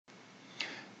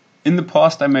In the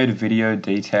past, I made a video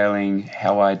detailing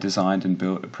how I designed and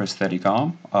built a prosthetic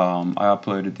arm. I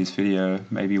uploaded this video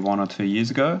maybe 1 or 2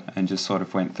 years ago and just sort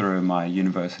of went through my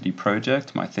university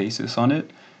project, my thesis on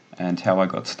it, and how I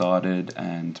got started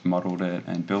and modeled it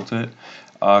and built it.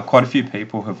 Quite a few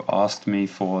people have asked me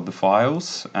for the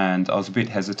files, and I was a bit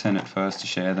hesitant at first to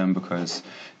share them because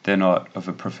they're not of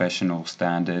a professional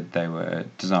standard. They were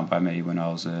designed by me when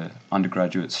I was an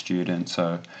undergraduate student,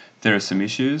 so there are some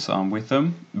issues with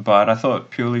them, but I thought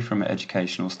purely from an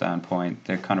educational standpoint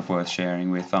they're kind of worth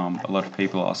sharing with a lot of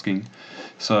people asking.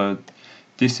 So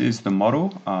this is the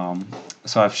model.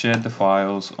 So I've shared the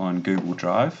files on Google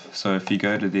Drive, so if you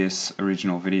go to this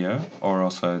original video or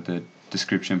also the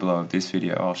description below of this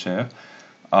video, I'll share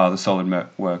the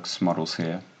SolidWorks models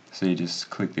here. So you just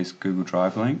click this Google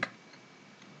Drive link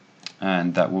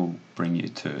and that will bring you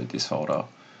to this folder.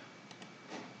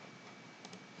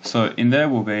 So in there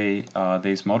will be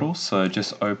these models, so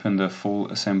just open the full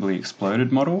assembly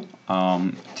exploded model.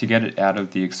 To get it out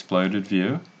of the exploded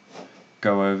view,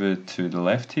 go over to the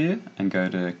left here and go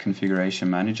to Configuration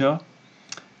Manager,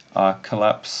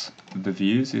 collapse the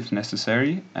views if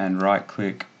necessary, and right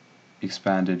click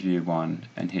Expanded View 1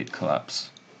 and hit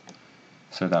collapse.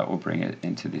 So that will bring it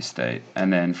into this state,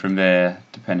 and then from there,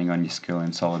 depending on your skill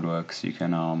in SolidWorks, you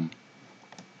can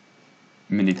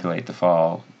manipulate the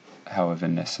file however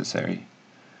necessary.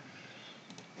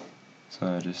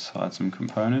 So just hide some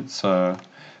components. So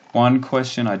one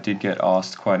question I did get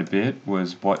asked quite a bit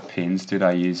was what pins did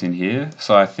I use in here.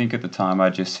 So I think at the time I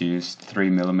just used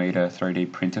 3mm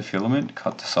 3D printer filament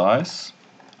cut to size,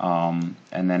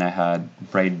 and then I had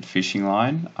braided fishing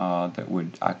line that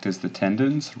would act as the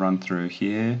tendons, run through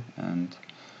here and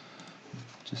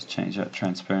just change that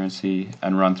transparency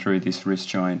and run through this wrist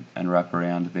joint and wrap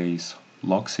around these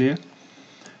locks here.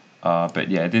 But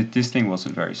yeah, this thing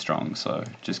wasn't very strong, so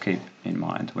just keep in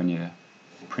mind when you're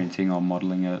printing or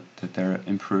modeling it that there are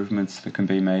improvements that can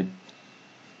be made.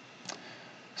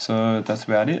 So that's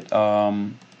about it.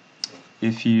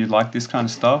 If you like this kind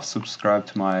of stuff, subscribe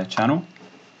to my channel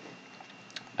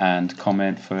and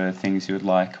comment for things you would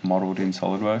like modeled in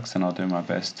SolidWorks, and I'll do my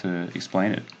best to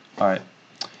explain it. Alright,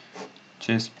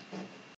 cheers.